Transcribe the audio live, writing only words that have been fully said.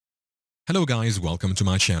Hello guys, welcome to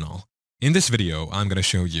my channel. In this video, I'm going to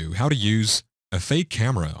show you how to use a fake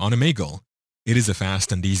camera on Omegle. It is a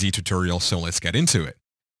fast and easy tutorial, so let's get into it.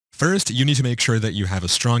 First, you need to make sure that you have a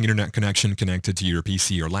strong internet connection connected to your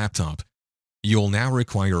PC or laptop. You'll now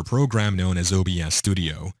require a program known as OBS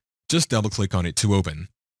Studio. Just double-click on it to open.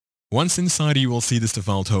 Once inside, you will see this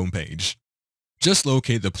default homepage. Just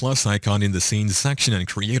locate the plus icon in the Scenes section and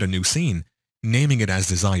create a new scene, naming it as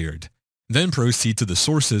desired. Then proceed to the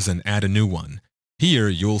sources and add a new one. Here,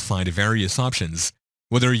 you'll find various options,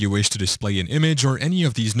 whether you wish to display an image or any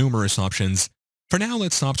of these numerous options. For now,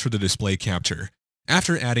 let's opt for the display capture.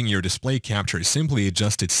 After adding your display capture, simply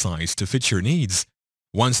adjust its size to fit your needs.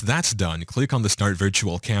 Once that's done, click on the Start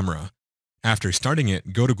Virtual Camera. After starting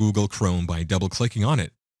it, go to Google Chrome by double-clicking on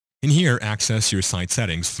it. In here, access your site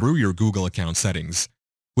settings through your Google account settings.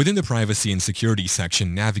 Within the Privacy and Security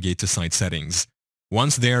section, navigate to Site Settings.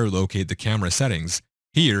 Once there, locate the camera settings.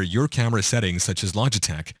 Here, your camera settings such as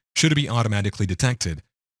Logitech should be automatically detected.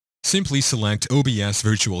 Simply select OBS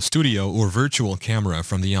Virtual Studio or Virtual Camera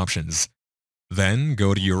from the options. Then,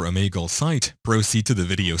 go to your Omegle site, proceed to the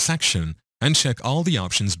Video section, and check all the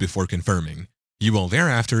options before confirming. You will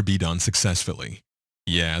thereafter be done successfully.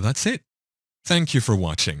 Yeah, that's it. Thank you for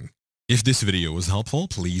watching. If this video was helpful,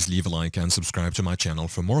 please leave a like and subscribe to my channel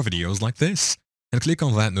for more videos like this. And click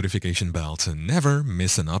on that notification bell to never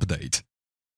miss an update.